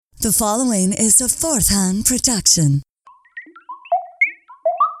The following is a Fourth Hand production.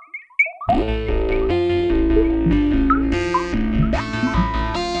 Bring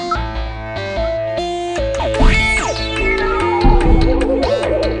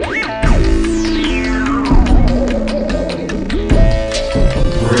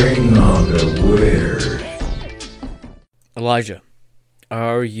on the weird. Elijah,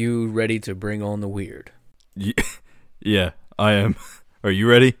 are you ready to bring on the weird? Yeah, I am. Are you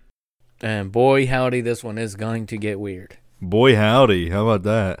ready? And boy, howdy, this one is going to get weird. Boy, howdy. How about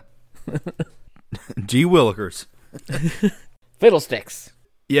that? Gee Willikers. Fiddlesticks.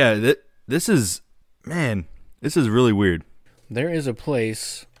 Yeah, this is really weird. There is a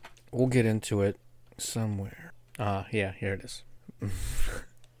place, we'll get into it somewhere. Yeah, here it is.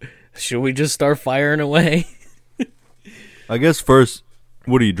 Should we just start firing away? I guess first,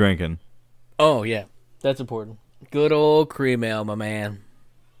 what are you drinking? Oh, yeah, that's important. Good old cream ale, my man.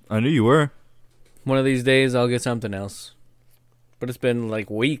 I knew you were. One of these days, I'll get something else. But it's been like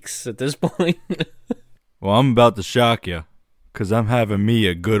weeks at this point. Well, I'm about to shock you, because I'm having me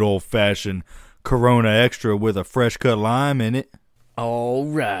a good old-fashioned Corona Extra with a fresh-cut lime in it. All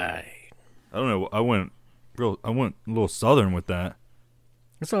right. I don't know, I went a little southern with that.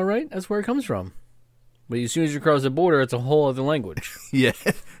 It's all right. That's where it comes from. But as soon as you cross the border, it's a whole other language. Yeah,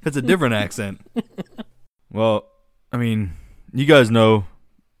 that's a different accent. Well, I mean, you guys know,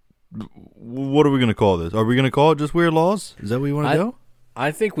 what are we going to call this? Are we going to call it just Weird Laws? Is that what you want to do?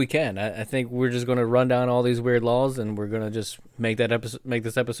 I think we can. I think we're just going to run down all these weird laws, and we're going to just make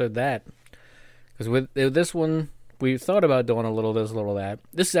this episode that. Because with this one, we thought about doing a little this, a little that.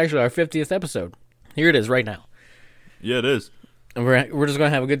 This is actually our 50th episode. Here it is right now. Yeah, it is. And we're just going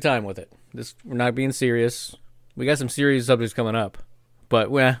to have a good time with it. We're not being serious. We got some serious subjects coming up.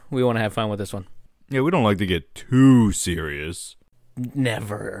 But we want to have fun with this one. Yeah, we don't like to get too serious.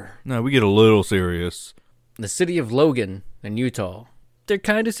 Never. No, we get a little serious. The city of Logan in Utah. They're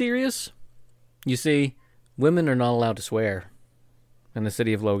kind of serious. You see, women are not allowed to swear in the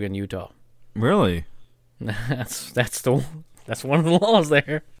city of Logan, Utah. Really? That's one of the laws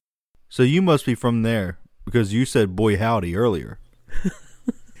there. So you must be from there because you said boy howdy earlier.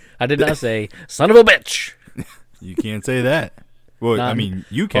 I did not say son of a bitch. You can't say that. Well, I mean,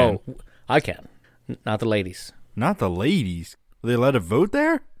 you can. Oh, I can. Not the ladies. Not the ladies. Are they allowed to vote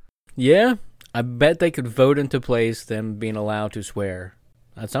there? Yeah, I bet they could vote into place them being allowed to swear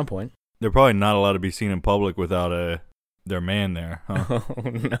at some point. They're probably not allowed to be seen in public without their man there, huh? Oh,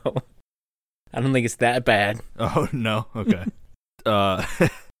 no. I don't think it's that bad. Oh, no? Okay.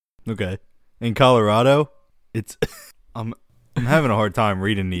 Okay. In Colorado, it's... I'm having a hard time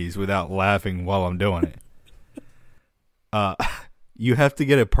reading these without laughing while I'm doing it. You have to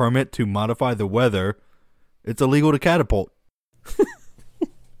get a permit to modify the weather. It's illegal to catapult.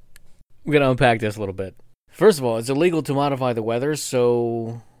 We're going to unpack this a little bit. First of all, it's illegal to modify the weather,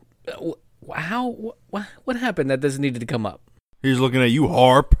 so what happened that this needed to come up? He's looking at you,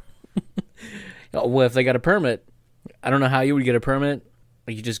 Harp. Well, if they got a permit, I don't know how you would get a permit.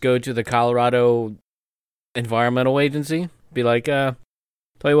 You just go to the Colorado Environmental Agency, be like, tell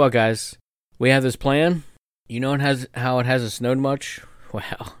you what, guys, we have this plan. You know how it hasn't snowed much?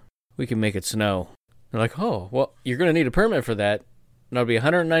 Well, we can make it snow. They're like, oh, well, you're going to need a permit for that. And it'll be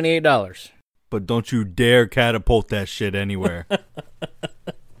 $198. But don't you dare catapult that shit anywhere.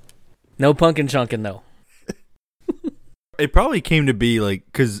 No punkin' chunkin', though. It probably came to be like,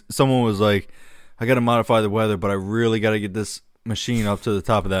 because someone was like, I got to modify the weather, but I really got to get this machine up to the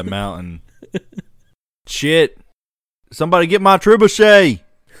top of that mountain. Shit. Somebody get my trebuchet.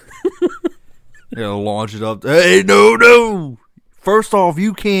 They'll launch it up. Hey, no. First off,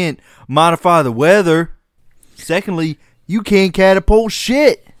 you can't modify the weather. Secondly, you can't catapult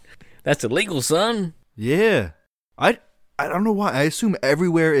shit. That's illegal, son. Yeah. I don't know why. I assume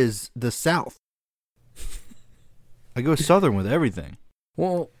everywhere is the South. I go southern with everything.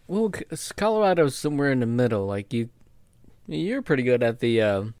 Well, Colorado's somewhere in the middle. Like you're pretty good at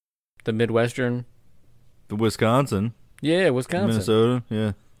the Midwestern. The Wisconsin. Yeah, Wisconsin. Minnesota.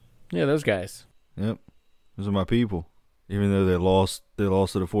 Yeah. Yeah, those guys. Yep. Those are my people. Even though they lost to the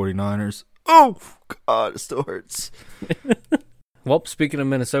 49ers. Oh, God, it still hurts. Well, speaking of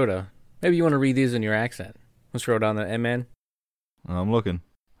Minnesota, maybe you want to read these in your accent. Let's throw down the M-man. I'm looking.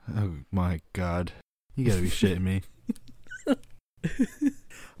 Oh, my God. You gotta be shitting me.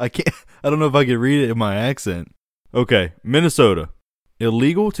 I don't know if I can read it in my accent. Okay, Minnesota.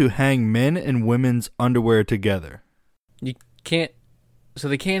 Illegal to hang men and women's underwear together. You can't... So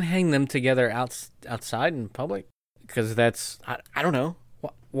they can't hang them together outside in public? Because that's... I don't know.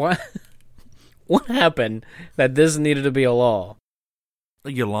 What happened that this needed to be a law?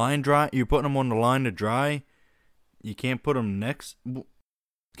 Like your line dry? You're putting them on the line to dry? You can't put them next?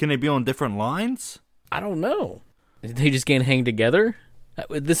 Can they be on different lines? I don't know. They just can't hang together?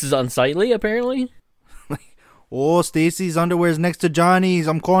 This is unsightly, apparently. Oh, Stacy's underwear's next to Johnny's.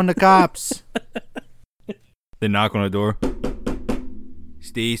 I'm calling the cops. They knock on the door.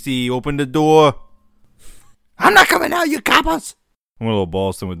 Stacy, open the door. I'm not coming out, you coppers. I'm a little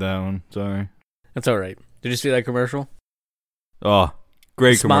Boston with that one. Sorry. That's all right. Did you see that commercial? Oh,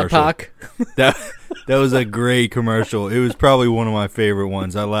 great Smart commercial. Talk. That was a great commercial. It was probably one of my favorite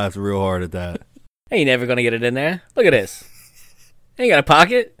ones. I laughed real hard at that. Ain't never gonna get it in there. Look at this. Ain't got a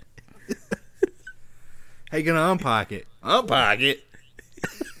pocket. How you gonna unpock it? Unpock it.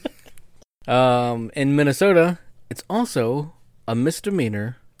 In Minnesota, it's also a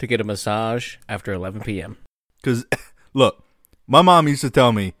misdemeanor to get a massage after 11 p.m. Because, look, my mom used to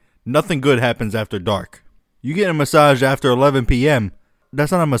tell me, nothing good happens after dark. You get a massage after 11 p.m.,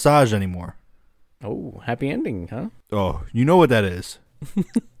 that's not a massage anymore. Oh, happy ending, huh? Oh, you know what that is.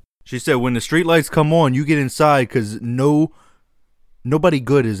 She said when the street lights come on, you get inside because nobody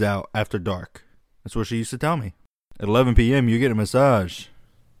good is out after dark. That's what she used to tell me. At 11 p.m., you get a massage.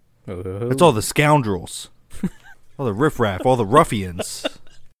 That's all the scoundrels. All the riffraff, all the ruffians.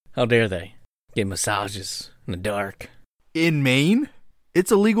 How dare they get massages in the dark? In Maine,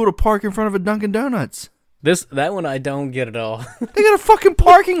 it's illegal to park in front of a Dunkin' Donuts. That one I don't get at all. They got a fucking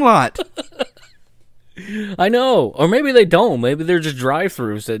parking lot. I know. Or maybe they don't. Maybe they're just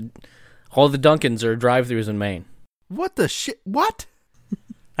drive-thrus. That all the Dunkins are drive-thrus in Maine. What the shit? What?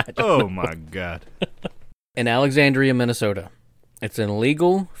 Oh, my God. In Alexandria, Minnesota, it's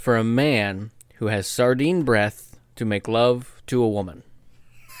illegal for a man who has sardine breath to make love to a woman.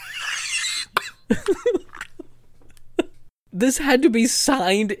 This had to be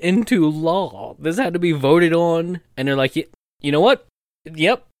signed into law. This had to be voted on. And they're like, you know what?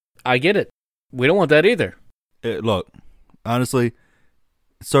 Yep, I get it. We don't want that either. Look, honestly,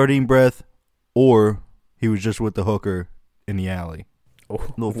 sardine breath, or he was just with the hooker in the alley.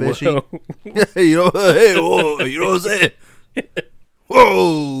 Oh, little fishy. You know, hey, whoa, you know what I'm saying?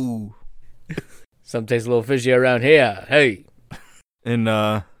 Whoa. Some tastes a little fishy around here. Hey. In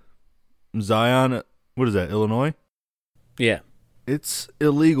Zion, what is that, Illinois? Yeah. It's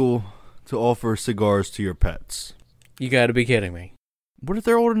illegal to offer cigars to your pets. You gotta be kidding me. What if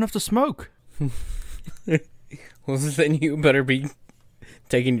they're old enough to smoke? Well, then you better be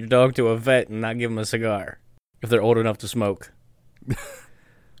taking your dog to a vet and not give him a cigar. If they're old enough to smoke.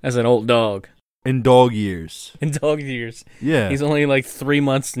 As an old dog. In dog years. In dog years. Yeah. He's only like 3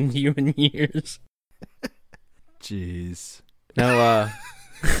 months in human years. Jeez. Now,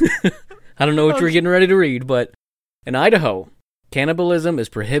 I don't know what you were getting ready to read, but in Idaho, cannibalism is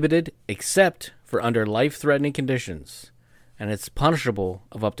prohibited except for under life-threatening conditions, and it's punishable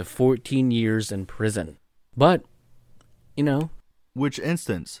of up to 14 years in prison. But, you know. Which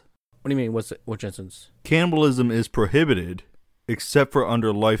instance? What do you mean, which instance? Cannibalism is prohibited except for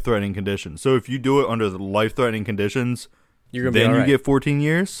under life-threatening conditions. So if you do it under the life-threatening conditions, you're gonna be then all you right. get 14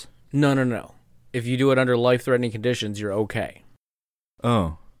 years? No. If you do it under life-threatening conditions, you're okay.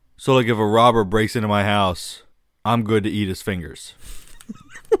 Oh. So like if a robber breaks into my house, I'm good to eat his fingers.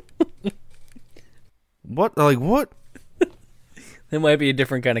 What? Like what? It might be a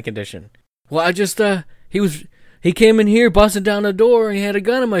different kind of condition. Well, I just, he came in here busting down the door and he had a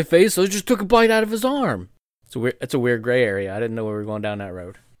gun in my face, so I just took a bite out of his arm. It's a weird gray area. I didn't know we were going down that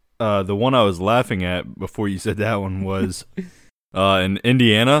road. The one I was laughing at before you said that one was in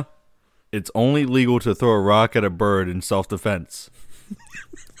Indiana, it's only legal to throw a rock at a bird in self-defense.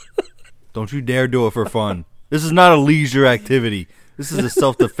 Don't you dare do it for fun. This is not a leisure activity. This is a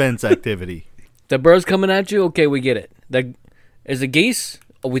self-defense activity. The bird's coming at you? Okay, we get it. Is it geese?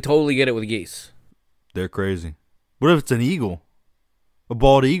 Oh, we totally get it with geese. They're crazy. What if it's an eagle? A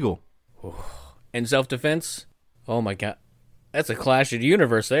bald eagle? In self-defense? Oh my god. That's a clash of the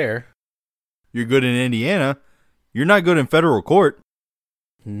universe there. You're good in Indiana. You're not good in federal court.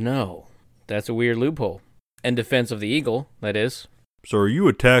 No. That's a weird loophole. In defense of the eagle, that is. So you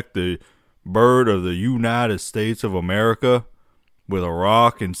attacked the bird of the United States of America with a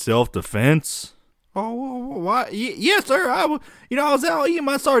rock in self-defense? Oh, why? Yes, sir. I was out eating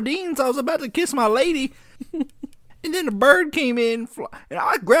my sardines. I was about to kiss my lady. And then the bird came in, and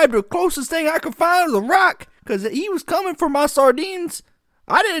I grabbed the closest thing I could find was a rock, because he was coming for my sardines.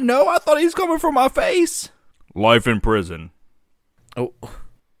 I didn't know. I thought he was coming for my face. Life in prison. Oh,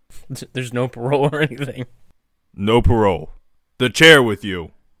 there's no parole or anything. No parole. The chair with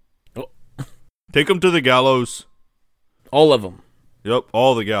you. Oh. Take him to the gallows. All of them. Yep,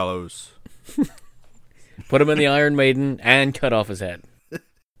 all the gallows. Put him in the Iron Maiden and cut off his head.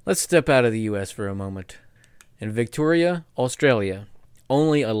 Let's step out of the U.S. for a moment. In Victoria, Australia,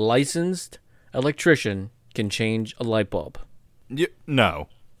 only a licensed electrician can change a light bulb. No.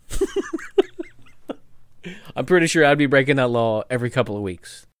 I'm pretty sure I'd be breaking that law every couple of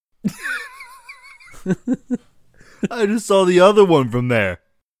weeks. I just saw the other one from there.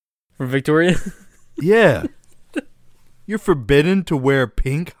 From Victoria? Yeah. You're forbidden to wear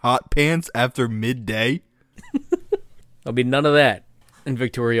pink hot pants after midday? There'll be none of that in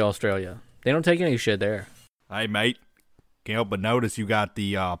Victoria, Australia. They don't take any shit there. Hey, mate. Can't help but notice you got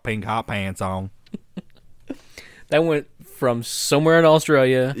the pink hot pants on. That went from somewhere in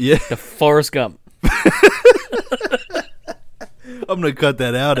Australia to Forrest Gump. I'm going to cut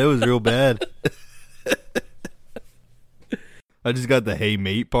that out. It was real bad. I just got the hey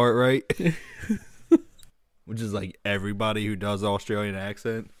mate part right. Which is like everybody who does Australian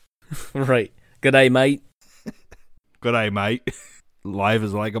accent. Right. Good day, mate. Good day, mate. Life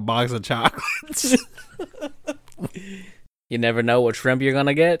is like a box of chocolates. You never know what shrimp you're going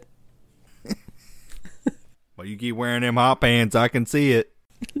to get. But you keep wearing them hot pants, I can see it.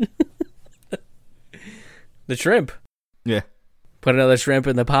 The shrimp. Yeah. Put another shrimp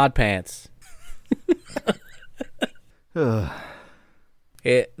in the pod pants.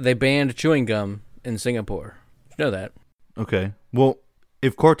 They banned chewing gum in Singapore. You know that. Okay. Well,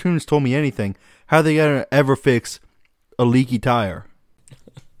 if cartoons told me anything, how are they going to ever fix a leaky tire?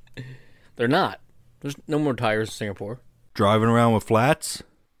 They're not. There's no more tires in Singapore. Driving around with flats?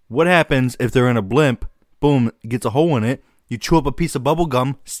 What happens if they're in a blimp, boom, gets a hole in it, you chew up a piece of bubble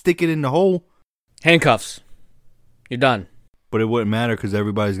gum, stick it in the hole? Handcuffs. You're done. But it wouldn't matter because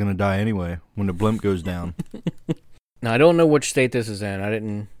everybody's going to die anyway when the blimp goes down. Now, I don't know which state this is in.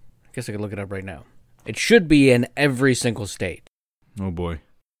 I guess I could look it up right now. It should be in every single state. Oh, boy.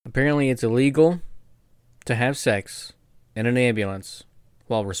 Apparently, it's illegal to have sex in an ambulance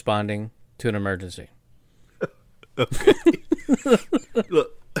while responding to an emergency. Okay.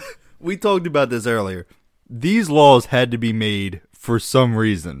 Look, we talked about this earlier. These laws had to be made for some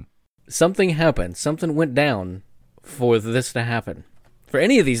reason. Something happened. Something went down for this to happen. For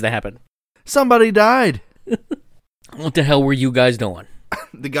any of these to happen. Somebody died. What the hell were you guys doing?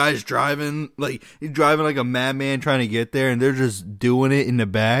 The guy's driving like a madman trying to get there, and they're just doing it in the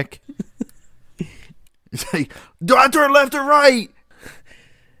back. It's like, do I turn left or right?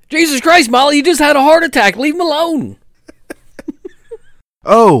 Jesus Christ, Molly, you just had a heart attack. Leave him alone.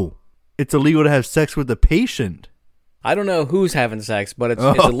 Oh, it's illegal to have sex with the patient. I don't know who's having sex, but it's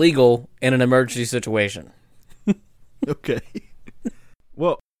illegal in an emergency situation. Okay.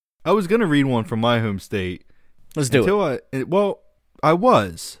 Well, I was going to read one from my home state. Let's do it. I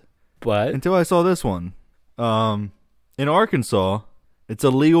was. But? Until I saw this one. In Arkansas, it's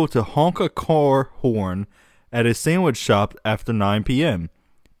illegal to honk a car horn at a sandwich shop after 9 p.m.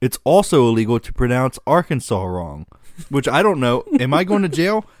 It's also illegal to pronounce Arkansas wrong, which I don't know. Am I going to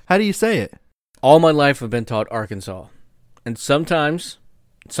jail? How do you say it? All my life I've been taught Arkansas. And sometimes,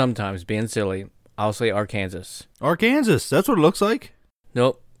 being silly, I'll say Arkansas. Arkansas. That's what it looks like.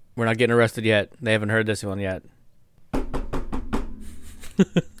 Nope. We're not getting arrested yet. They haven't heard this one yet.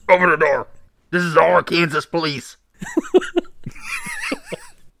 Open the door. This is Arkansas police.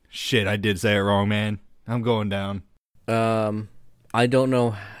 Shit, I did say it wrong, man. I'm going down. I don't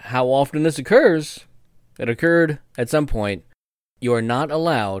know how often this occurs. It occurred at some point. You are not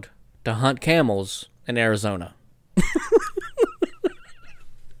allowed to hunt camels in Arizona.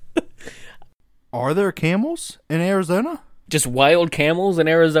 Are there camels in Arizona? Just wild camels in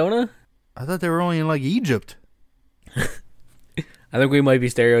Arizona? I thought they were only in, like, Egypt. I think we might be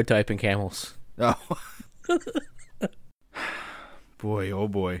stereotyping camels. Oh. Boy, oh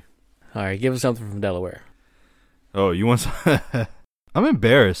boy. All right, give us something from Delaware. Oh, you want some? I'm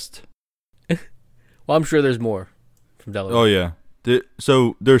embarrassed. Well, I'm sure there's more from Delaware. Oh, yeah.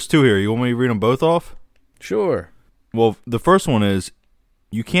 So there's two here. You want me to read them both off? Sure. Well, the first one is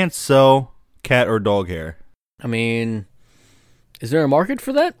you can't sell cat or dog hair. I mean, is there a market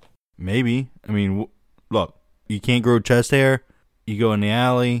for that? Maybe. I mean, look, you can't grow chest hair. You go in the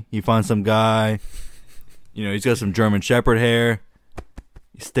alley, you find some guy, he's got some German Shepherd hair.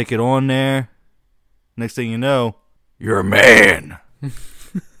 You stick it on there. Next thing you know, you're a man.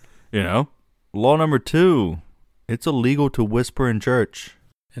 Law number 2, it's illegal to whisper in church.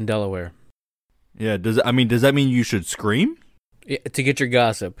 In Delaware. Yeah, does that mean you should scream? Yeah, to get your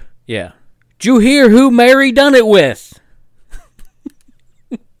gossip. Yeah. Did you hear who Mary done it with?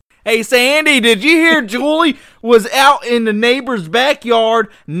 Hey, Sandy, did you hear Julie was out in the neighbor's backyard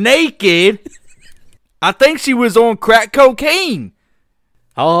naked? I think she was on crack cocaine.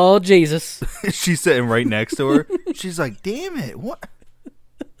 Oh, Jesus. She's sitting right next to her. She's like, damn it, what?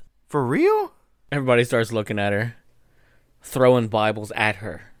 For real? Everybody starts looking at her, throwing Bibles at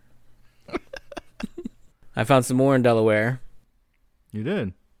her. I found some more in Delaware. You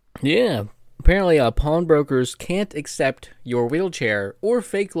did? Yeah. Apparently, pawnbrokers can't accept your wheelchair or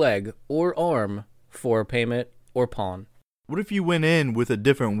fake leg or arm for payment or pawn. What if you went in with a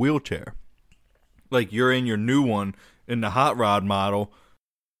different wheelchair? Like you're in your new one in the hot rod model.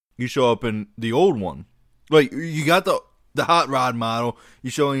 You show up in the old one. Like you got the hot rod model. You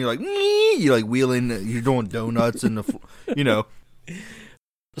show and you're like, you're like wheeling. You're doing donuts in the, you know.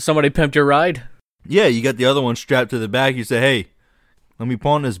 Somebody pimped your ride? Yeah, you got the other one strapped to the back. You say, hey, let me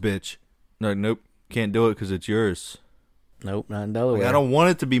pawn this bitch. They're like, nope, can't do it because it's yours. Nope, not in Delaware. Like, I don't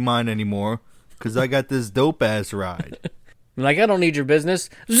want it to be mine anymore because I got this dope ass ride. Like, I don't need your business.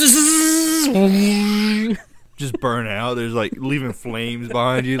 Just burn out. There's like leaving flames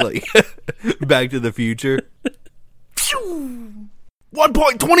behind you, like Back to the Future.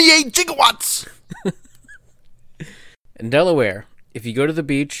 1.28 gigawatts. In Delaware, if you go to the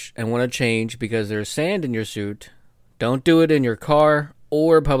beach and want to change because there's sand in your suit, don't do it in your car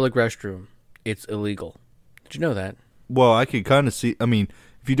or public restroom. It's illegal. Did you know that? Well, I could kind of see. I mean,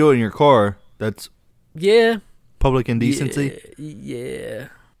 if you do it in your car, that's Yeah. public indecency. Yeah.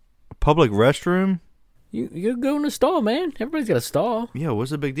 Public restroom? You go in a stall, man. Everybody's got a stall. Yeah,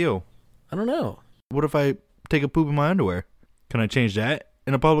 what's the big deal? I don't know. What if I take a poop in my underwear? Can I change that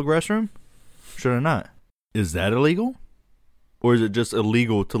in a public restroom? Should I not? Is that illegal? Or is it just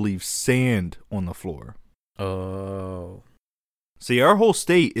illegal to leave sand on the floor? Oh. See, our whole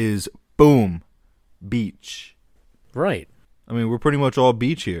state is, boom, beach. Right. I mean, we're pretty much all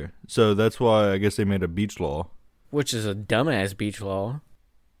beach here. So that's why I guess they made a beach law. Which is a dumbass beach law.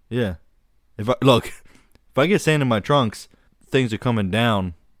 Yeah. If I get sand in my trunks, things are coming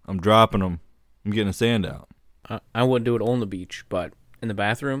down. I'm dropping them. I'm getting the sand out. I wouldn't do it on the beach, but in the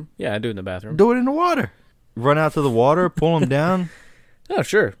bathroom? Yeah, I do it in the bathroom. Do it in the water. Run out to the water, pull them down. Oh,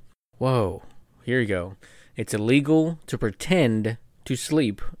 sure. Whoa. Here you go. It's illegal to pretend to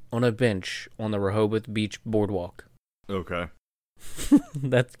sleep on a bench on the Rehoboth Beach boardwalk. Okay.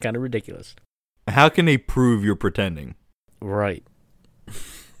 That's kind of ridiculous. How can they prove you're pretending? Right.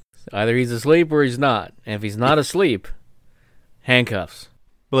 Either he's asleep or he's not. And if he's not asleep, handcuffs.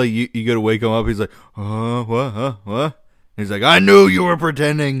 Like, you go to wake him up, he's like, what? He's like, I knew you were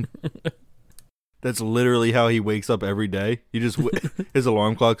pretending. That's literally how he wakes up every day. He just, his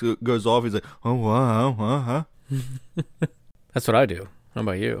alarm clock goes off, he's like, That's what I do. How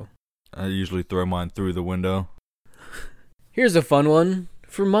about you? I usually throw mine through the window. Here's a fun one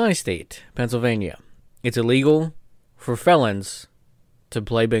for my state, Pennsylvania. It's illegal for felons to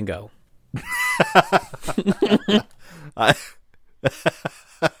play bingo.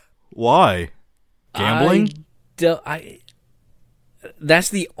 Why? Gambling? That's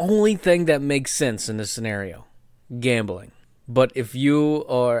the only thing that makes sense in this scenario. Gambling. But if you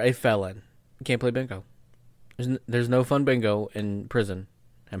are a felon, you can't play bingo. There's no fun bingo in prison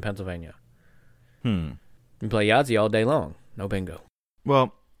in Pennsylvania. You can play Yahtzee all day long. No bingo.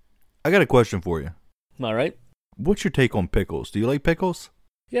 Well, I got a question for you. All right. What's your take on pickles? Do you like pickles?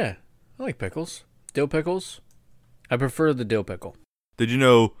 Yeah, I like pickles. Dill pickles. I prefer the dill pickle. Did you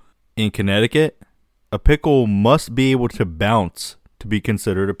know in Connecticut, a pickle must be able to bounce to be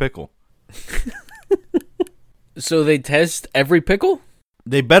considered a pickle? So they test every pickle?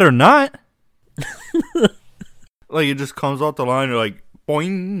 They better not. Like, it just comes off the line, you're like,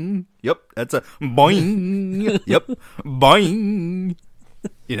 boing. Yep, that's a boing. Yep, boing.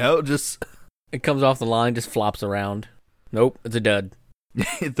 You know, just... It comes off the line, just flops around. Nope, it's a dud.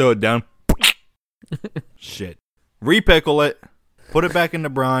 throw it down. Shit. Repickle it. Put it back in the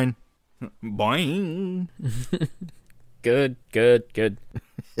brine. Boing. Good.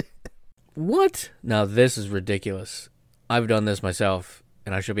 What? Now this is ridiculous. I've done this myself,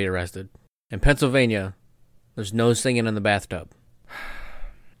 and I should be arrested. In Pennsylvania, there's no singing in the bathtub.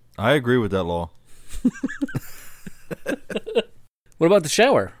 I agree with that law. What about the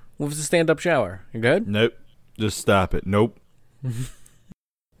shower? What was the stand-up shower? You good? Nope. Just stop it. Nope.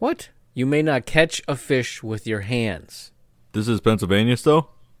 What? You may not catch a fish with your hands. This is Pennsylvania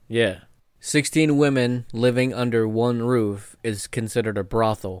still? Yeah. 16 women living under one roof is considered a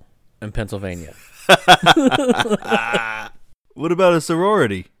brothel in Pennsylvania. What about a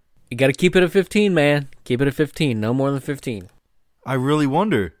sorority? You got to keep it at 15, man. Keep it at 15. No more than 15. I really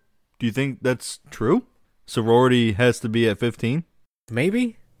wonder. Do you think that's true? Sorority has to be at 15?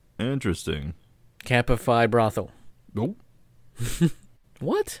 Maybe. Interesting. Kappa Phi brothel. Nope.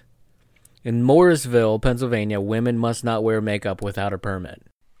 What? In Morrisville, Pennsylvania, women must not wear makeup without a permit.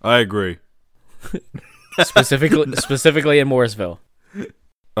 I agree. Specifically in Morrisville.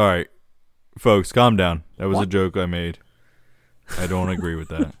 All right, folks, calm down. That was a What? joke I made. I don't agree with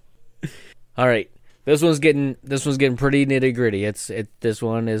that. All right, this one's getting pretty nitty gritty. This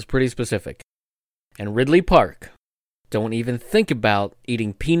one is pretty specific. And Ridley Park, don't even think about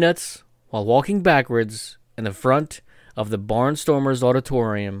eating peanuts while walking backwards in the front of the Barnstormers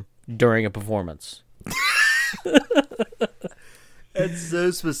Auditorium during a performance. That's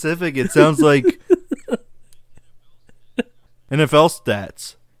so specific. It sounds like NFL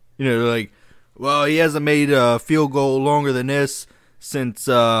stats. You know, they're like, well, he hasn't made a field goal longer than this since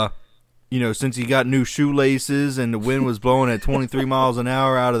since he got new shoelaces and the wind was blowing at 23 miles an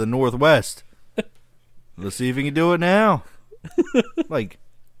hour out of the northwest. Let's see if he can do it now. Like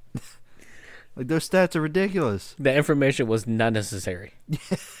those stats are ridiculous. The information was not necessary.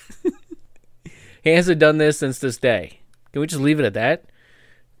 He hasn't done this since this day. Can we just leave it at that?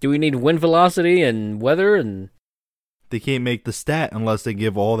 Do we need wind velocity and weather and... They can't make the stat unless they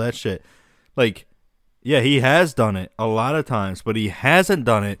give all that shit. Like, yeah, he has done it a lot of times, but he hasn't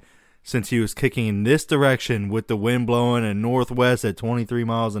done it since he was kicking in this direction with the wind blowing and northwest at 23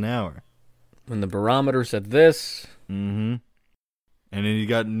 miles an hour. When the barometer said this... Mm-hmm. And then he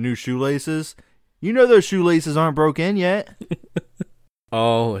got new shoelaces. You know those shoelaces aren't broke in yet.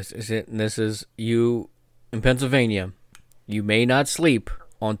 Oh, this is you in Pennsylvania. You may not sleep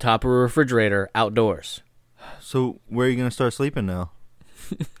on top of a refrigerator outdoors. So where are you going to start sleeping now?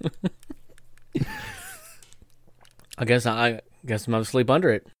 I guess I'm going to sleep under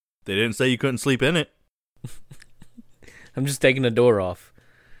it. They didn't say you couldn't sleep in it. I'm just taking the door off.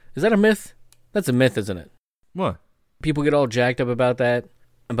 Is that a myth? That's a myth, isn't it? What? People get all jacked up about that,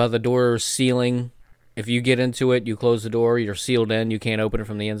 about the door sealing. If you get into it, you close the door, you're sealed in, you can't open it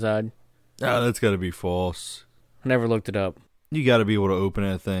from the inside. Oh, that's got to be false. I never looked it up. You got to be able to open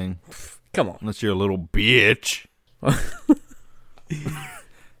that thing. Come on. Unless you're a little bitch.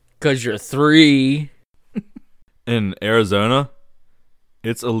 'Cause you're 3. In Arizona,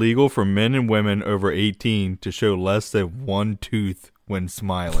 it's illegal for men and women over 18 to show less than one tooth when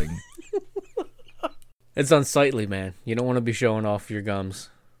smiling. It's unsightly, man. You don't want to be showing off your gums.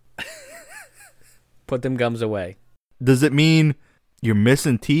 Put them gums away. Does it mean you're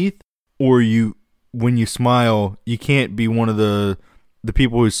missing teeth, or when you smile, you can't be one of the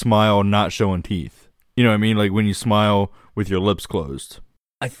people who smile not showing teeth? You know what I mean? Like when you smile with your lips closed.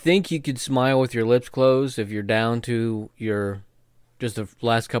 I think you could smile with your lips closed if you're down to just the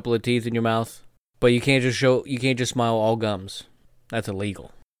last couple of teeth in your mouth. But you can't just smile all gums. That's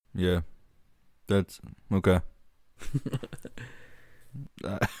illegal. Yeah. That's okay. You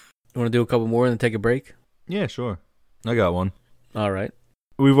want to do a couple more and then take a break? Yeah, sure. I got one. All right.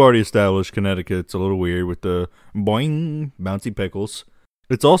 We've already established Connecticut's a little weird with the boing, bouncy pickles.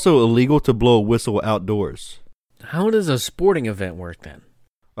 It's also illegal to blow a whistle outdoors. How does a sporting event work then?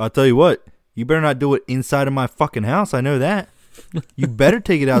 I'll tell you what, you better not do it inside of my fucking house. I know that. You better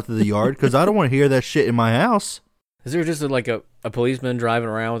take it out to the yard because I don't want to hear that shit in my house. Is there just a policeman driving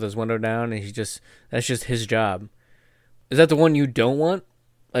around with his window down and that's just his job? Is that the one you don't want?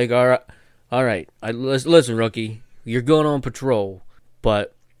 Like, all right. Listen, rookie, you're going on patrol,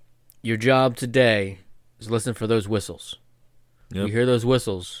 but your job today is listen for those whistles. Yep. You hear those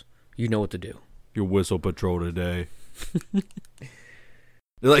whistles, you know what to do. Your whistle patrol today.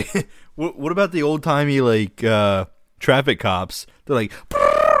 They're like, what about the old timey traffic cops? They're like,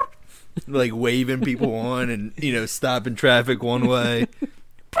 like waving people on and stopping traffic one way.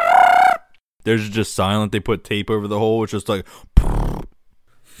 They're just silent. They put tape over the hole. It's just like.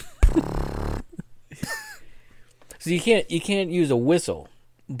 So you can't use a whistle,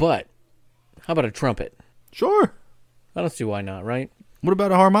 but how about a trumpet? Sure. I don't see why not, right? What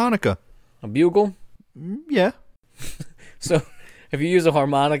about a harmonica? A bugle? Yeah. So if you use a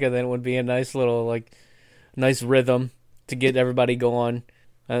harmonica, then it would be a nice little nice rhythm to get everybody going,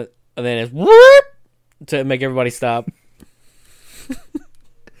 and then it's whoop to make everybody stop.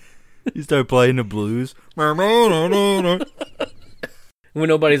 You start playing the blues. When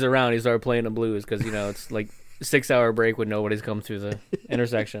nobody's around, you start playing the blues because it's like a 6-hour break when nobody's come through the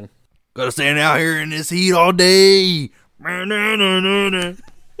intersection. Gotta stand out here in this heat all day.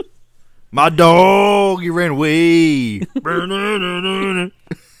 My dog, he ran away.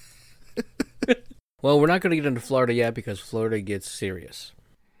 Well, we're not going to get into Florida yet because Florida gets serious.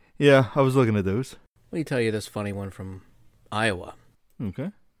 Yeah, I was looking at those. Let me tell you this funny one from Iowa.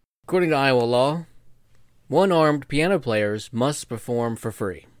 Okay. According to Iowa law, one-armed piano players must perform for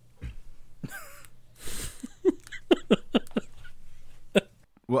free.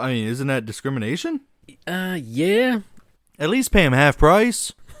 Well, I mean, isn't that discrimination? Yeah. At least pay him half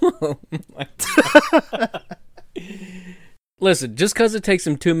price. Listen, just because it takes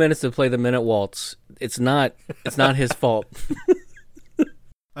him 2 minutes to play the minute waltz, it's not his fault.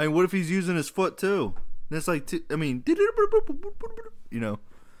 I mean, what if he's using his foot too? That's like,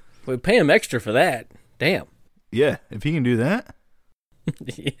 We pay him extra for that. Damn. Yeah, if he can do that.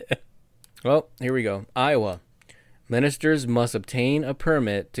 Yeah. Well, here we go. Iowa. Ministers must obtain a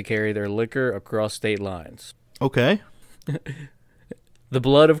permit to carry their liquor across state lines. Okay. The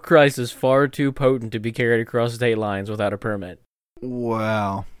blood of Christ is far too potent to be carried across state lines without a permit.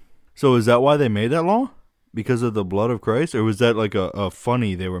 Wow. So is that why they made that law? Because of the blood of Christ? Or was that like a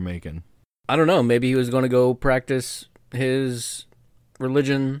funny they were making? I don't know. Maybe he was going to go practice his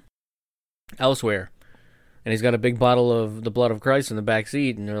religion elsewhere. And he's got a big bottle of the blood of Christ in the back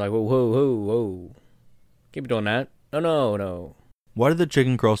seat. And they're like, whoa, whoa, whoa, whoa. Keep doing that. No. Why did the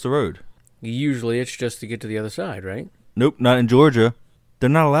chicken cross the road? Usually it's just to get to the other side, right? Nope, not in Georgia. They're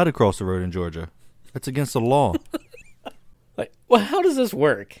not allowed to cross the road in Georgia. That's against the law. Like, well, how does this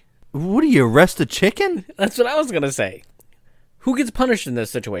work? What do you arrest a chicken? That's what I was going to say. Who gets punished in this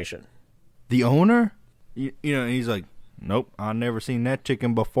situation? The owner? You know, he's like, nope, I've never seen that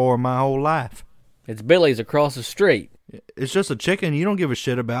chicken before in my whole life. It's Billy's across the street. It's just a chicken. You don't give a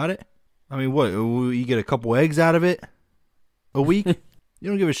shit about it. I mean, what? You get a couple eggs out of it a week? You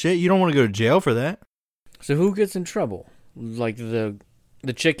don't give a shit. You don't want to go to jail for that. So who gets in trouble? Like the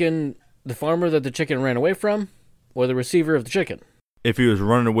chicken, the farmer that the chicken ran away from, or the receiver of the chicken? If he was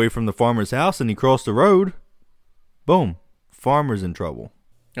running away from the farmer's house and he crossed the road, boom, farmer's in trouble.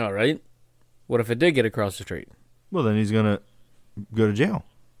 All right. What if it did get across the street? Well, then he's going to go to jail.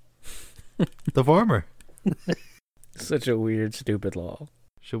 The farmer. Such a weird, stupid law.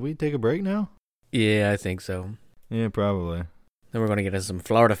 Should we take a break now? Yeah, I think so. Yeah, probably. Then we're going to get into some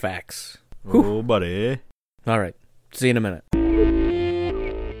Florida facts. Oh, buddy. All right. See you in a minute.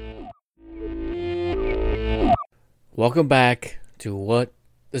 Welcome back to what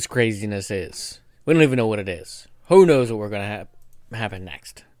this craziness is. We don't even know what it is. Who knows what we're going to happen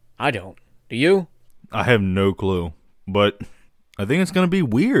next? I don't. Do you? I have no clue, but I think it's going to be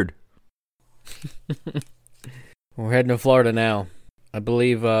weird. We're heading to Florida now. I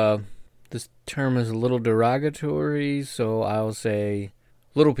believe this term is a little derogatory, so I'll say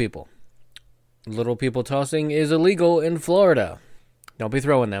little people. Little people tossing is illegal in Florida. Don't be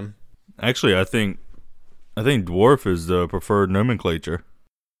throwing them. Actually, I think dwarf is the preferred nomenclature.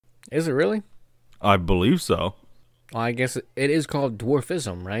 Is it really? I believe so. Well, I guess it is called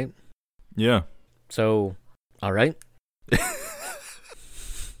dwarfism, right? Yeah. So, all right.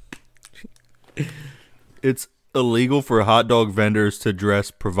 It's illegal for hot dog vendors to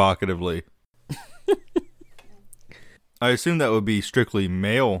dress provocatively. I assume that would be strictly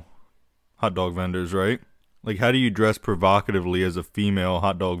male hot dog vendors, right? Like, how do you dress provocatively as a female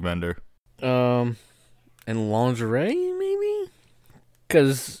hot dog vendor? In lingerie, maybe?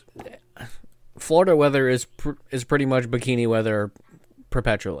 Because Florida weather is pretty much bikini weather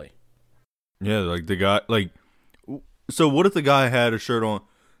perpetually. Yeah, like the guy, like, so what if the guy had a shirt on?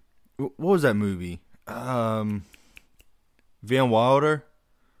 What was that movie? Van Wilder,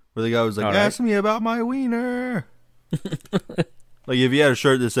 where the guy was like, All right. "Ask me about my wiener." Like, if you had a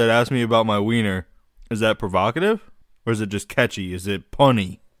shirt that said, "Ask me about my wiener," is that provocative? Or is it just catchy? Is it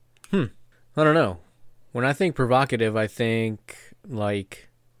punny? I don't know. When I think provocative, I think like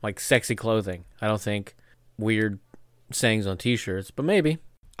sexy clothing. I don't think weird sayings on t-shirts, but maybe.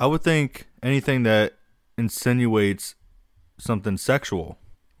 I would think anything that insinuates something sexual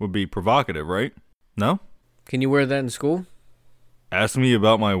would be provocative, right? No? Can you wear that in school? Ask me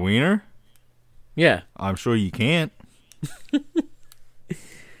about my wiener? Yeah. I'm sure you can't.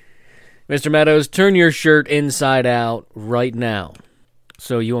 Mr. Meadows, turn your shirt inside out right now.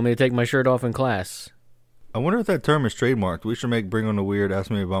 So you want me to take my shirt off in class? I wonder if that term is trademarked. We should make Bring on the Weird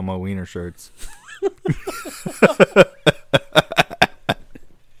Ask Me About My Wiener shirts.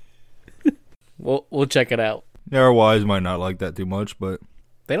 We'll check it out. Our wives might not like that too much, but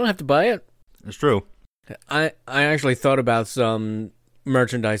They don't have to buy it. it's true. I actually thought about some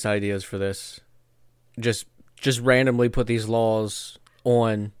merchandise ideas for this. Just randomly put these laws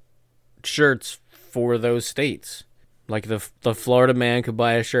on shirts for those states. Like the Florida man could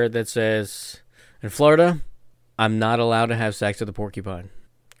buy a shirt that says, "In Florida, I'm not allowed to have sex with a porcupine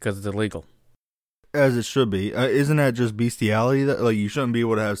because it's illegal." As it should be. Isn't that just bestiality? That, like, you shouldn't be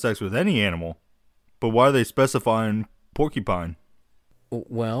able to have sex with any animal. But why are they specifying porcupine?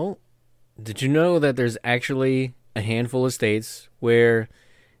 Well, did you know that there's actually a handful of states where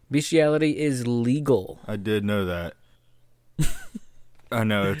bestiality is legal? I did know that. I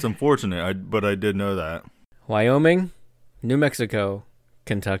know, it's unfortunate, but I did know that. Wyoming, New Mexico,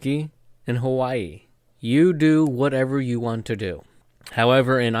 Kentucky, and Hawaii. You do whatever you want to do.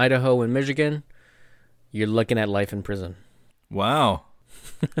 However, in Idaho and Michigan, you're looking at life in prison. Wow.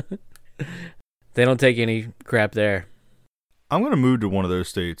 They don't take any crap there. I'm going to move to one of those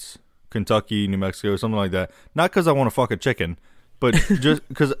states. Kentucky, New Mexico, something like that. Not because I want to fuck a chicken, but just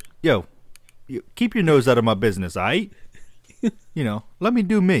because, keep your nose out of my business, all right? Let me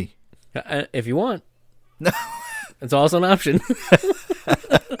do me. If you want. It's also an option.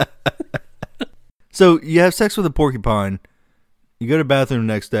 So you have sex with a porcupine. You go to the bathroom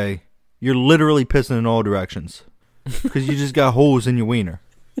the next day. You're literally pissing in all directions because you just got holes in your wiener.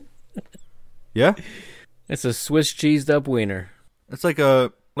 Yeah? It's a Swiss cheesed up wiener. It's like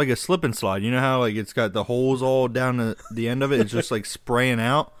a slip and slide. You know how like it's got the holes all down the end of it? It's just like spraying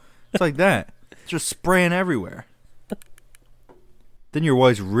out. It's like that. It's just spraying everywhere. Then your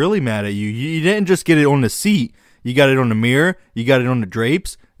wife's really mad at you. You didn't just get it on the seat. You got it on the mirror. You got it on the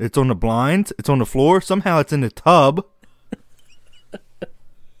drapes. It's on the blinds. It's on the floor. Somehow it's in the tub.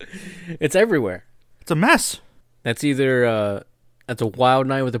 It's everywhere. It's a mess. That's either that's a wild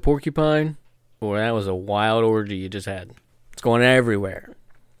night with a porcupine, or that was a wild orgy you just had. It's going everywhere.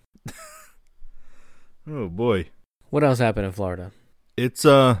 Oh boy. What else happened in Florida? It's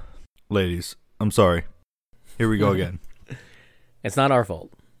ladies, I'm sorry. Here we go again. It's not our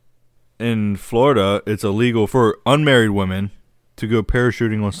fault. In Florida, it's illegal for unmarried women to go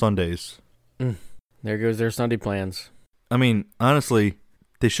parachuting on Sundays. There goes their Sunday plans. I mean, honestly,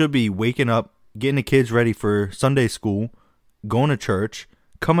 they should be waking up, getting the kids ready for Sunday school, going to church,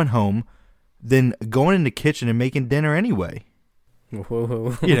 coming home, then going in the kitchen and making dinner anyway.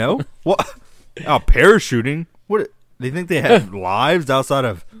 Whoa. You know? What? Oh, parachuting? What? They think they have lives outside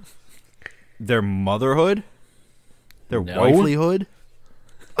of their motherhood? Their wifelyhood?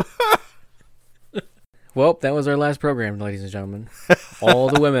 Well, that was our last program, ladies and gentlemen. All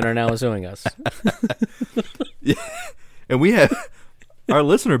the women are now suing us. Yeah. And we have, our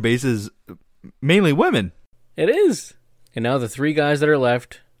listener base is mainly women. It is. And now the 3 guys that are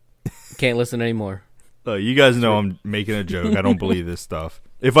left can't listen anymore. You guys know I'm making a joke. I don't believe this stuff.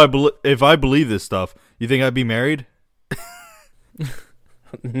 If I believe this stuff, you think I'd be married?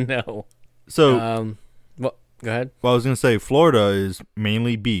 No. So, well, go ahead. Well, I was going to say, Florida is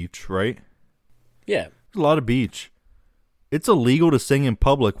mainly beach, right? Yeah. There's a lot of beach. It's illegal to sing in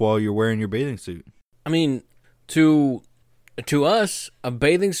public while you're wearing your bathing suit. I mean, to us, a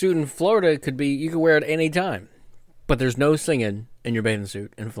bathing suit in Florida could be, you could wear it any time. But there's no singing in your bathing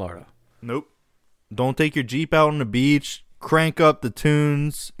suit in Florida. Nope. Don't take your Jeep out on the beach. Crank up the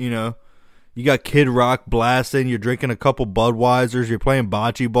tunes, You got Kid Rock blasting. You're drinking a couple Budweisers. You're playing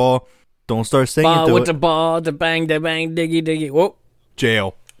bocce ball. Don't start singing ball to with it. the ball, the bang, diggy, diggy. Whoa.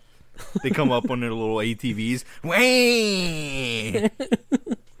 Jail. They come up on their little ATVs. Whee!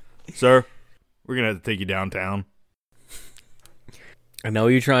 Sir, we're going to have to take you downtown. I know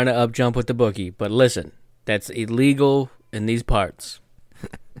you're trying to up jump with the bookie, but listen, that's illegal in these parts.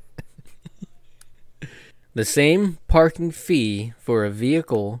 The same parking fee for a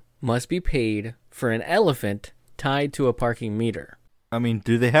vehicle must be paid for an elephant tied to a parking meter. I mean,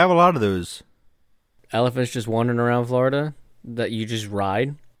 do they have a lot of those? Elephants just wandering around Florida that you just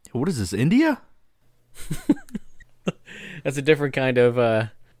ride? What is this, India? That's a different kind of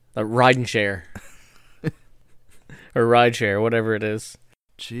a ride and share. Or ride share, whatever it is.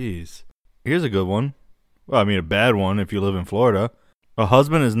 Jeez. Here's a good one. Well, I mean, a bad one if you live in Florida. A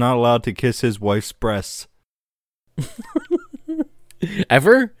husband is not allowed to kiss his wife's breasts.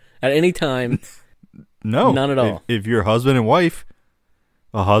 Ever? At any time? No. None at all. If you're husband and wife,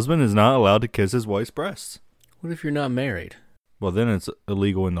 a husband is not allowed to kiss his wife's breasts. What if you're not married? Well, then it's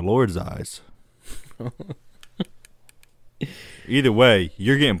illegal in the Lord's eyes. Either way,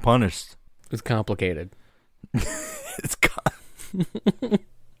 you're getting punished. It's complicated.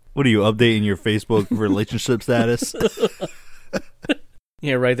 What are you, updating your Facebook relationship status?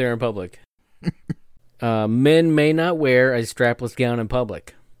 Yeah, right there in public. Men may not wear a strapless gown in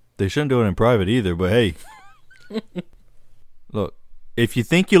public. They shouldn't do it in private either, but hey. Look, if you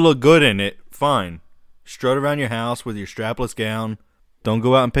think you look good in it, fine. Strut around your house with your strapless gown. Don't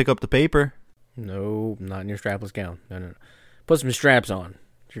go out and pick up the paper. No, not in your strapless gown. No. Put some straps on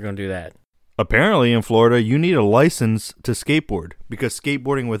if you're going to do that. Apparently in Florida, you need a license to skateboard because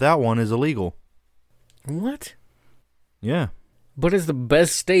skateboarding without one is illegal. What? Yeah. But it's the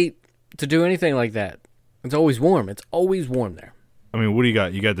best state to do anything like that. It's always warm. It's always warm there. I mean, what do you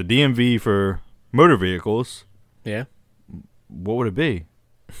got? You got the DMV for motor vehicles. Yeah. What would it be?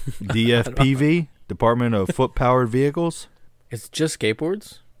 DFPV? Department of Foot-Powered Vehicles? It's just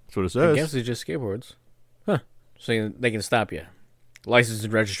skateboards? That's what it says. I guess it's just skateboards. Huh. So they can stop you. License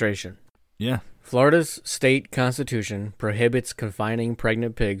and registration. Yeah. Florida's state constitution prohibits confining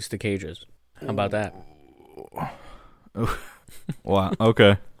pregnant pigs to cages. How about that? Wow.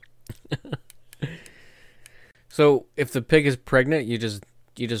 Okay. So if the pig is pregnant, you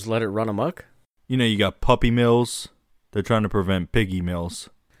just let it run amok? You know, you got puppy mills. They're trying to prevent piggy mills.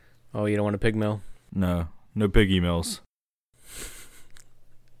 Oh, you don't want a pig mill? No piggy mills.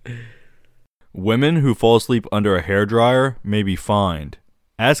 Women who fall asleep under a hairdryer may be fined,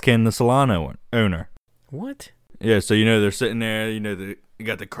 as can the salon owner. What? Yeah, so you know they're sitting there, you know they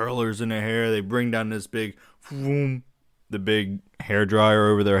got the curlers in their hair. They bring down this big, the big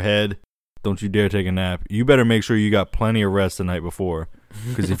hairdryer over their head. Don't you dare take a nap. You better make sure you got plenty of rest the night before,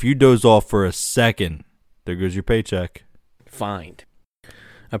 because if you doze off for a second, there goes your paycheck. Fined.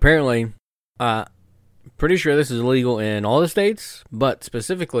 Apparently, pretty sure this is illegal in all the states, but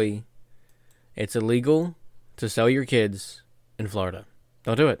specifically, it's illegal to sell your kids in Florida.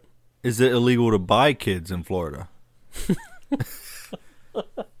 Don't do it. Is it illegal to buy kids in Florida?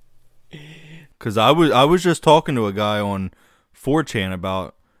 Because I was just talking to a guy on 4chan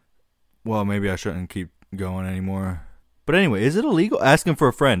about, well, maybe I shouldn't keep going anymore. But anyway, is it illegal? Asking for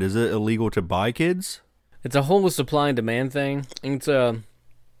a friend, is it illegal to buy kids? It's a whole supply and demand thing. It's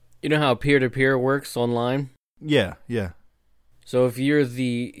you know how peer-to-peer works online? Yeah. So if you're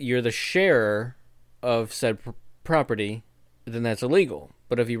the sharer of said property, then that's illegal.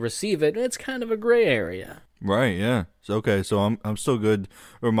 But if you receive it, it's kind of a gray area. Right, yeah. So okay, so I'm still good,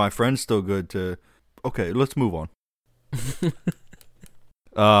 or my friend's still good to. Okay, let's move on.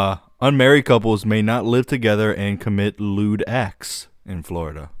 Unmarried couples may not live together and commit lewd acts in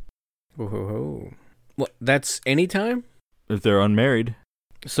Florida. Whoa. What? That's anytime? If they're unmarried.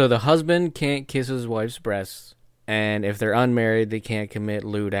 So the husband can't kiss his wife's breasts, and if they're unmarried, they can't commit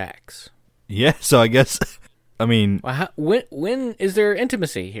lewd acts. Yeah, so I guess, I mean... Well, when is there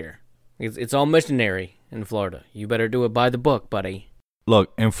intimacy here? It's all missionary in Florida. You better do it by the book, buddy.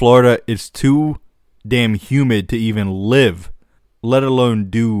 Look, in Florida, it's too damn humid to even live, let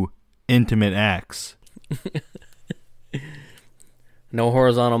alone do intimate acts. No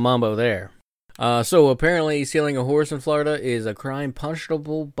horizontal mambo there. So apparently stealing a horse in Florida is a crime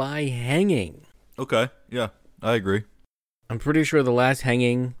punishable by hanging. Okay, yeah, I agree. I'm pretty sure the last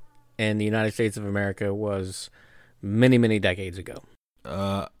hanging in the United States of America was many, many decades ago.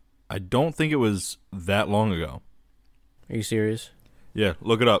 I don't think it was that long ago. Are you serious? Yeah,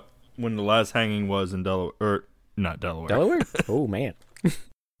 look it up. When the last hanging was in Delaware, or not Delaware. Delaware? Oh, man.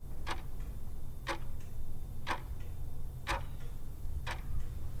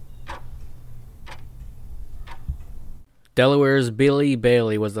 Delaware's Billy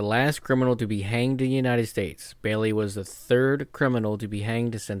Bailey was the last criminal to be hanged in the United States. Bailey was the third criminal to be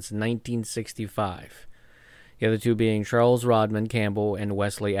hanged since 1965. The other two being Charles Rodman Campbell and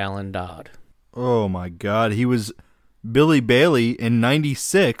Wesley Allen Dodd. Oh my God, Billy Bailey in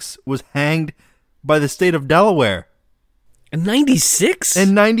 96 was hanged by the state of Delaware. In 96?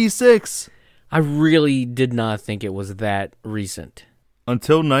 In 96. I really did not think it was that recent.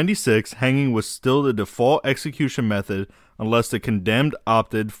 Until 96, hanging was still the default execution method unless the condemned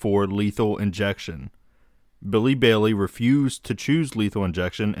opted for lethal injection. Billy Bailey refused to choose lethal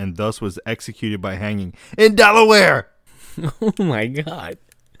injection and thus was executed by hanging in Delaware. Oh my God.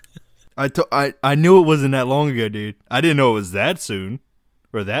 I knew it wasn't that long ago, dude. I didn't know it was that soon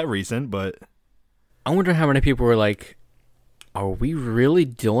or that recent, but I wonder how many people were like, are we really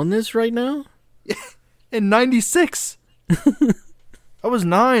doing this right now? in 96. I was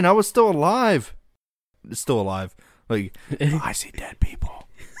 9. I was still alive. Still alive. Like, I see dead people.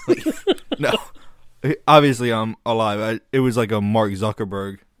 Like, no. Obviously, I'm alive. It was like a Mark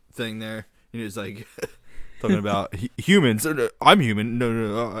Zuckerberg thing there. He was like talking about humans. I'm human.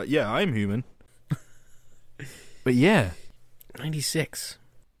 No. Yeah, I'm human. But yeah. 96.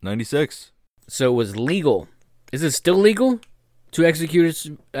 96. So it was legal. Is it still legal to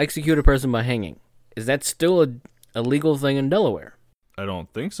execute a person by hanging? Is that still a legal thing in Delaware? I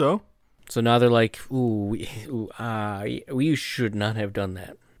don't think so. So now they're like, we should not have done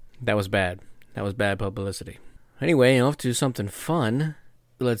that. That was bad. That was bad publicity. Anyway, off to something fun.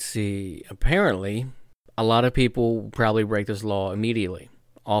 Let's see. Apparently, a lot of people probably break this law immediately,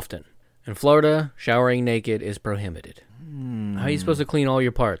 often. In Florida, showering naked is prohibited. How are you supposed to clean all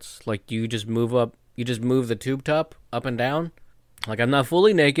your parts? Like, do you just move the tube top up and down? Like, I'm not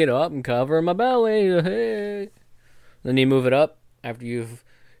fully naked. Oh, I'm covering my belly. Hey. Then you move it up after you've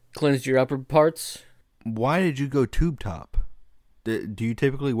cleansed your upper parts. Why did you go tube top? Do you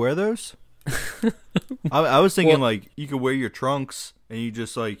typically wear those? I was thinking, like, you could wear your trunks and you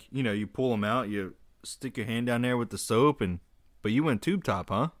just, like, you know, you pull them out, you stick your hand down there with the soap, but you went tube top,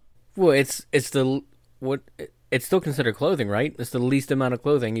 huh? Well, it's still considered clothing, right? It's the least amount of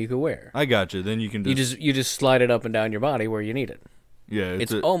clothing you could wear. I got you. Then you can You just slide it up and down your body where you need it. yeah.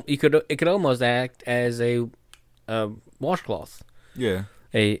 It could almost act as a washcloth, yeah.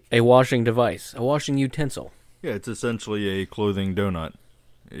 a washing device, a washing utensil. Yeah, it's essentially a clothing donut.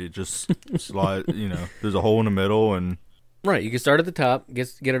 It just slide. There's a hole in the middle, and Right, you can start at the top,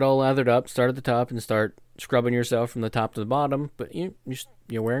 get it all lathered up, start at the top, and start scrubbing yourself from the top to the bottom. But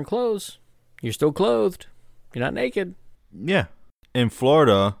you're wearing clothes. You're still clothed. You're not naked. yeah. In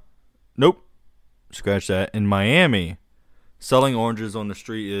Florida, nope. Scratch that. In Miami, selling oranges on the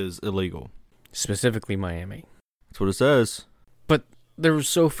street is illegal. Specifically Miami. That's what it says. But they're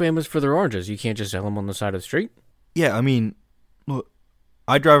so famous for their oranges, you can't just sell them on the side of the street. Yeah, I mean, look,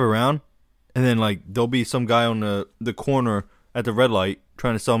 I drive around, and then there'll be some guy on the corner at the red light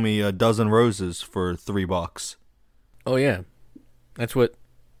trying to sell me a dozen roses for $3. Oh yeah, that's what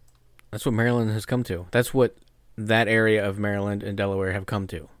Maryland has come to. That's what that area of Maryland and Delaware have come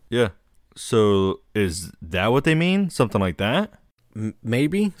to. Yeah. So is that what they mean? Something like that?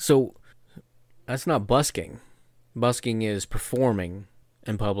 Maybe. So that's not busking. Busking is performing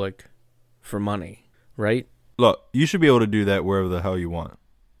in public for money, right? Look, you should be able to do that wherever the hell you want.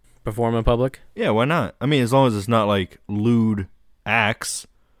 Perform in public? Yeah, why not? I mean, as long as it's not like lewd acts,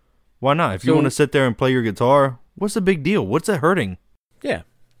 why not? If you So- want to sit there and play your guitar, what's the big deal? What's it hurting? Yeah.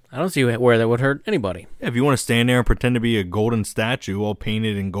 I don't see where that would hurt anybody. Yeah, if you want to stand there and pretend to be a golden statue, all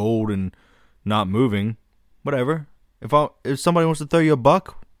painted in gold and not moving, whatever. If somebody wants to throw you a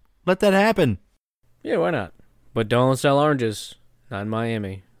buck, let that happen. Yeah, why not? But don't sell oranges. Not in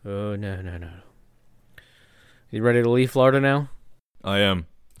Miami. Oh, no. You ready to leave Florida now? I am.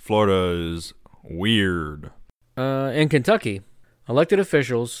 Florida is weird. In Kentucky, elected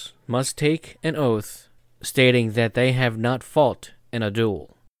officials must take an oath stating that they have not fought in a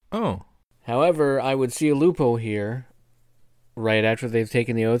duel. Oh. However, I would see a loophole here right after they've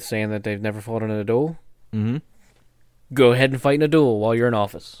taken the oath saying that they've never fought in a duel. Mm-hmm. Go ahead and fight in a duel while you're in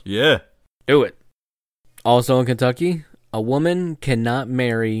office. Yeah. Do it. Also in Kentucky, a woman cannot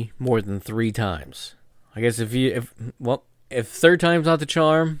marry more than 3 times. I guess if third time's not the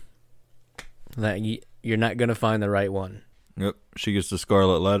charm, that you're not going to find the right one. Yep. She gets the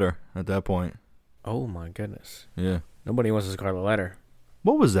scarlet letter at that point. Oh my goodness. Yeah. Nobody wants a scarlet letter.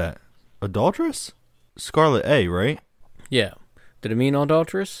 What was that? Adulteress? Scarlet A, right? Yeah. Did it mean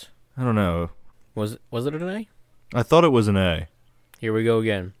adulteress? I don't know. Was it an A? I thought it was an A. Here we go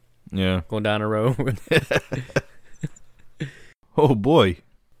again. Yeah. Going down a road. Oh, boy.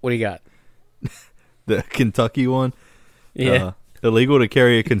 What do you got? The Kentucky one? Yeah. Illegal to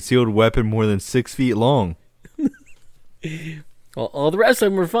carry a concealed weapon more than 6 feet long. Well, all the rest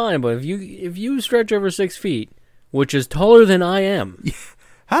of them are fine, but if you stretch over 6 feet, which is taller than I am,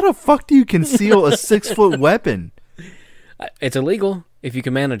 How the fuck do you conceal a 6-foot weapon? it's illegal if you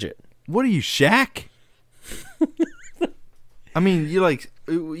can manage it. What are you, Shaq? I mean,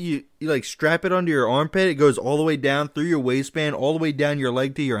 you strap it under your armpit. It goes all the way down through your waistband, all the way down your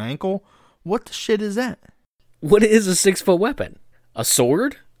leg to your ankle. What the shit is that? What is a 6-foot weapon? A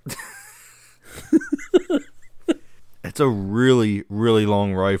sword? It's a really, really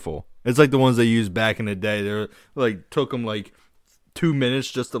long rifle. It's like the ones they used back in the day. They're took them 2 minutes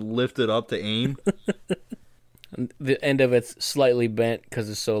just to lift it up to aim. The end of it's slightly bent because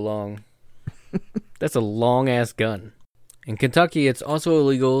it's so long. That's a long-ass gun. In Kentucky, it's also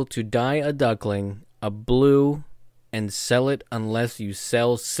illegal to dye a duckling a blue and sell it unless you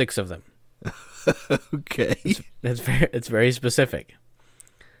sell 6 of them. Okay. It's very specific.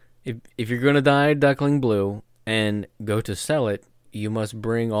 If you're going to dye a duckling blue and go to sell it, you must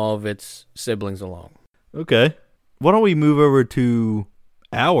bring all of its siblings along. Okay. Why don't we move over to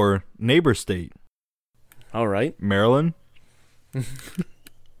our neighbor state? All right. Maryland?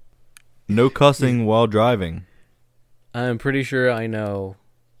 No cussing while driving. I'm pretty sure I know.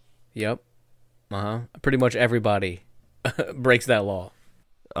 Yep. Pretty much everybody breaks that law.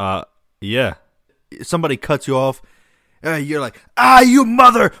 Yeah. Somebody cuts you off, you're like, you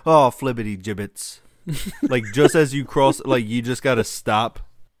mother! Oh, flippity gibbets. Just as you cross, you just gotta stop.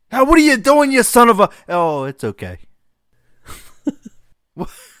 What are you doing, you son of a... Oh, it's okay.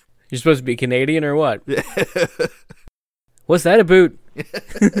 You're supposed to be Canadian or what? What's that about?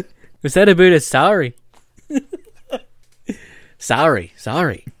 What's that about? It's sorry.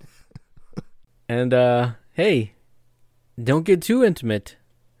 Sorry. And, hey, don't get too intimate,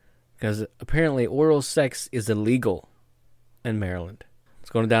 because apparently oral sex is illegal in Maryland. It's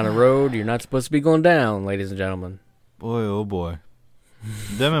going down a road you're not supposed to be going down, ladies and gentlemen. Boy, oh boy.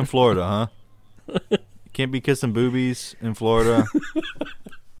 Them in Florida, huh? You can't be kissing boobies in Florida.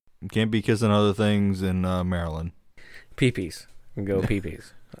 You can't be kissing other things in Maryland. Peepees. We can go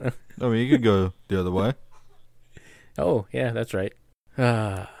peepees. I mean, you could go the other way. Oh, yeah, that's right.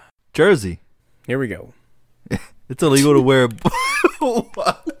 Jersey. Here we go. It's illegal to wear.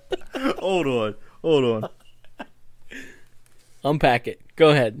 Hold on. Unpack it. Go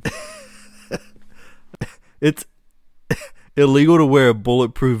ahead. It's illegal to wear a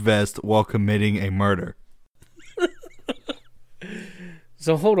bulletproof vest while committing a murder.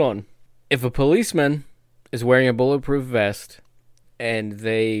 So hold on. If a policeman is wearing a bulletproof vest and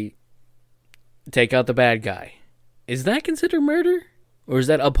they take out the bad guy, is that considered murder? Or is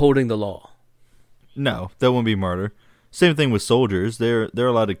that upholding the law? No, that wouldn't be murder. Same thing with soldiers. They're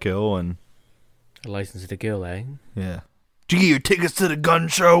allowed to kill and A license to kill, eh? yeah. Did you get your tickets to the gun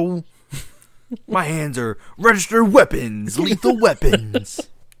show? My hands are registered weapons, lethal weapons.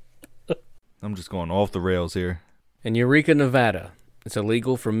 I'm just going off the rails here. In Eureka, Nevada, it's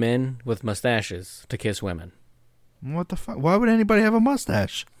illegal for men with mustaches to kiss women. What the fuck? Why would anybody have a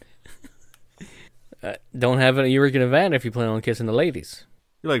mustache? Don't have it in Eureka, Nevada if you plan on kissing the ladies.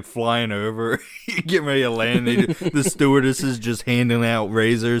 You're like flying over. You're getting ready to land. The stewardess is just handing out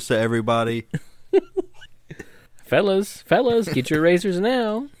razors to everybody. Fellas, get your razors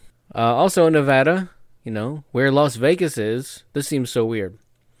now. Also in Nevada, where Las Vegas is, this seems so weird.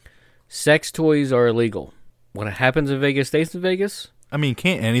 Sex toys are illegal. What happens in Vegas stays in Vegas. I mean,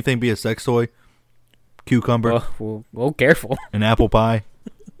 can't anything be a sex toy? Cucumber. Well, careful. An apple pie.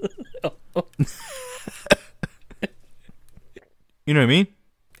 You know what I mean?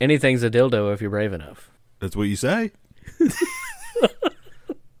 Anything's a dildo if you're brave enough. That's what you say.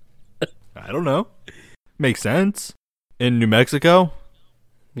 I don't know. Makes sense. In New Mexico?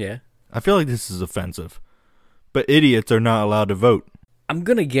 Yeah. I feel like this is offensive. But idiots are not allowed to vote. I'm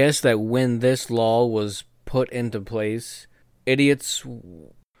going to guess that when this law was put into place, idiots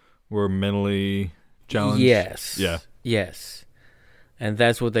Were mentally challenged? Yes. Yeah. Yes. And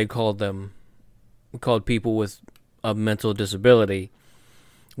that's what they called them. Called people with a mental disability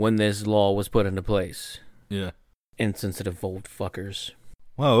when this law was put into place. Yeah. Insensitive old fuckers.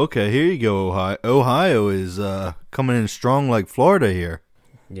 Wow, okay, here you go, Ohio. Ohio is coming in strong like Florida here.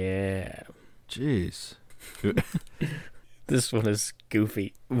 Yeah. Jeez. This one is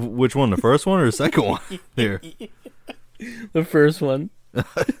goofy. Which one, the first one or the second one? Here. The first one.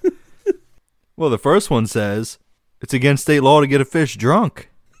 Well, the first one says, it's against state law to get a fish drunk.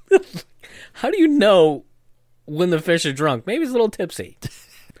 How do you know when the fish are drunk? Maybe it's a little tipsy.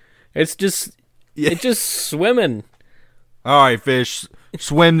 It's just, it's just swimming. All right, fish,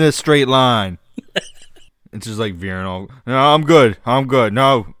 swim this straight line. It's just like veering all. No, I'm good.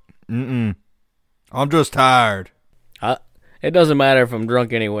 No, I'm just tired. It doesn't matter if I'm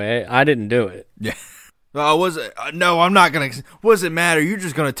drunk anyway. I didn't do it. Yeah. Oh, was it? No, I'm not gonna. What does it matter? You're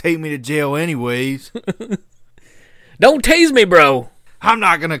just gonna take me to jail anyways. Don't tase me, bro. I'm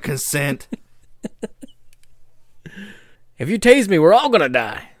not gonna consent. If you tase me, we're all gonna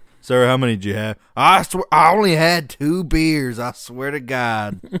die. Sir, how many did you have? I swear, I only had 2 beers. I swear to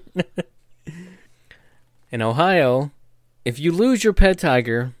God. In Ohio, if you lose your pet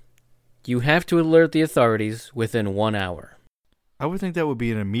tiger, you have to alert the authorities within 1 hour. I would think that would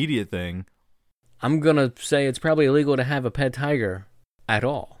be an immediate thing. I'm gonna say it's probably illegal to have a pet tiger at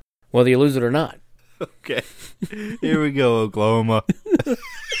all, whether you lose it or not. Okay. Here we go, Oklahoma.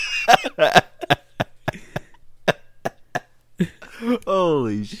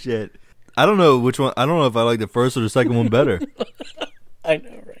 Holy shit. I don't know which one. I don't know if I like the first or the second one better. I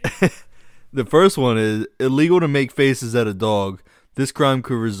know, right? The first one is illegal to make faces at a dog. This crime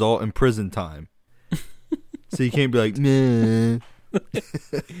could result in prison time. So you can't be like, nah.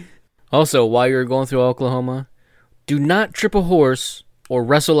 Also, while you're going through Oklahoma, do not trip a horse or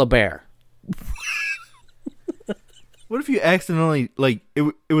wrestle a bear. What if you accidentally, like,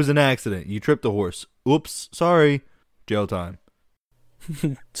 it was an accident. You tripped a horse. Oops, sorry. Jail time.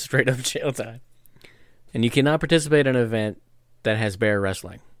 Straight up jail time. And you cannot participate in an event that has bear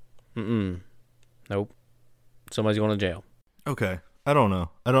wrestling. Nope. Somebody's going to jail. Okay. I don't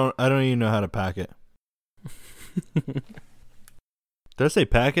know. I don't even know how to pack it. Did I say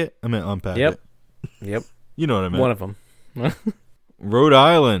pack it? I meant unpack it. Yep. You know what I meant. One of them. Rhode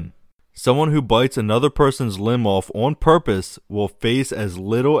Island. Someone who bites another person's limb off on purpose will face as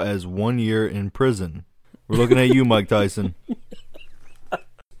little as 1 year in prison. We're looking at you, Mike Tyson.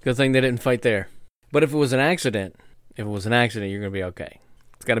 Good thing they didn't fight there. But if it was an accident, you're going to be okay.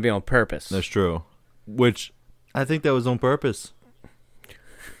 It's got to be on purpose. That's true. Which, I think that was on purpose.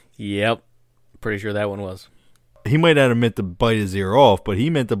 Yep. Pretty sure that one was. He might not have meant to bite his ear off, but he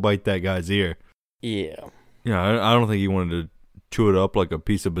meant to bite that guy's ear. Yeah. Yeah, I don't think he wanted to chew it up like a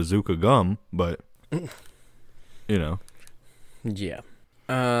piece of bazooka gum, but you know. Yeah.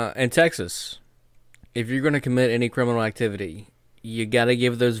 In Texas, if you're going to commit any criminal activity, you got to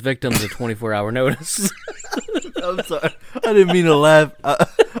give those victims a 24-hour notice. I'm sorry. I didn't mean to laugh.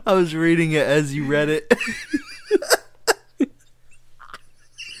 I was reading it as you read it.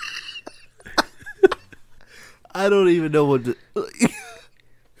 I don't even know what to...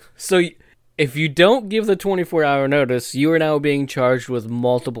 So if you don't give the 24-hour notice, you are now being charged with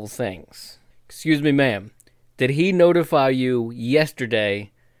multiple things. Excuse me, ma'am. Did he notify you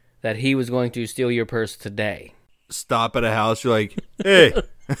yesterday that he was going to steal your purse today? Stop at a house. You're like, hey,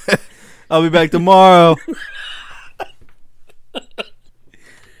 I'll be back tomorrow.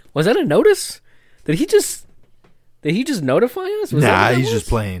 Was that a notice? Did he just notify us? Was that what that He's was? just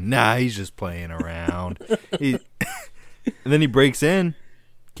playing. He's just playing around. And then he breaks in.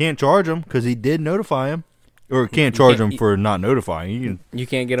 Can't charge him because he did notify him. Or can't charge him for not notifying. You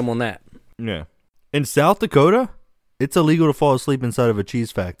can't get him on that. Yeah. In South Dakota, it's illegal to fall asleep inside of a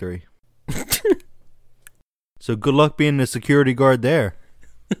cheese factory. So good luck being the security guard there.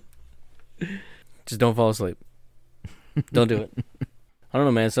 Just don't fall asleep. Don't do it. I don't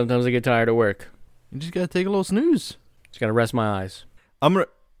know, man. Sometimes I get tired at work. You just gotta take a little snooze. Just gotta rest my eyes.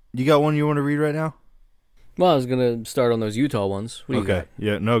 You got one you want to read right now? Well, I was gonna start on those Utah ones. What do you got?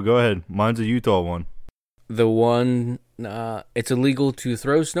 Yeah, no, go ahead. Mine's a Utah one. The one, it's illegal to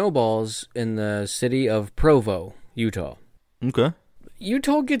throw snowballs in the city of Provo, Utah. Okay.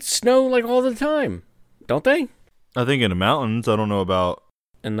 Utah gets snow like all the time, don't they? I think in the mountains. I don't know about.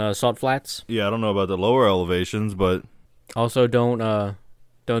 In the Salt Flats. Yeah, I don't know about the lower elevations, but Also, don't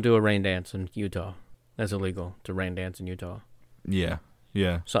do a rain dance in Utah. That's illegal to rain dance in Utah. yeah.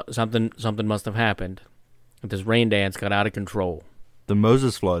 So, something must have happened. This rain dance got out of control. The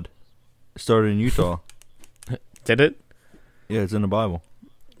Moses flood started in Utah. Did it? Yeah, it's in the Bible.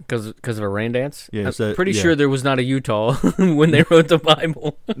 Because of a rain dance? Yeah, I'm pretty sure there was not a Utah when they wrote the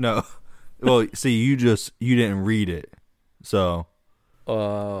Bible. No. Well, see, you didn't read it. So,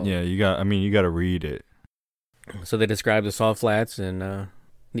 yeah, you got to read it. So they describe the Salt Flats and the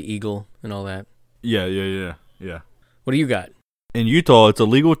Eagle and all that. Yeah. What do you got? In Utah, it's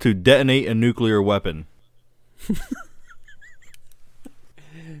illegal to detonate a nuclear weapon.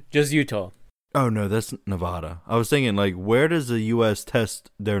 Just Utah. Oh, no, that's Nevada. I was thinking, like, where does the U.S.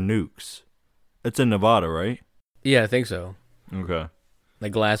 test their nukes? It's in Nevada, right? Yeah, I think so. Okay. They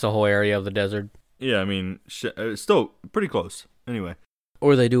glass a whole area of the desert. Yeah, I mean, it's still pretty close. Anyway.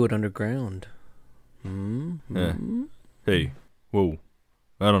 Or they do it underground. Mm-hmm. Yeah. Hey, whoa.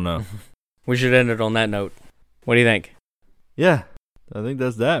 I don't know. We should end it on that note. What do you think? Yeah, I think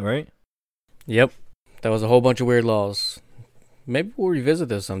that's that, right? Yep. That was a whole bunch of weird laws. Maybe we'll revisit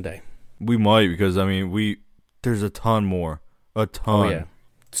this someday. We might, because, I mean, there's a ton more. A ton. Oh, yeah.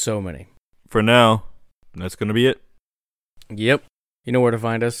 So many. For now, that's going to be it. Yep. You know where to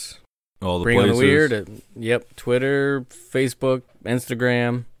find us. All the Bring places. on the Weird. Yep. Twitter, Facebook,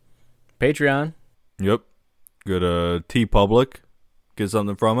 Instagram, Patreon. Yep. Go to T-Public. Get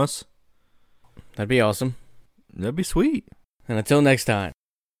something from us. That'd be awesome. That'd be sweet. And until next time,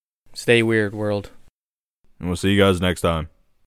 stay weird, world. And we'll see you guys next time.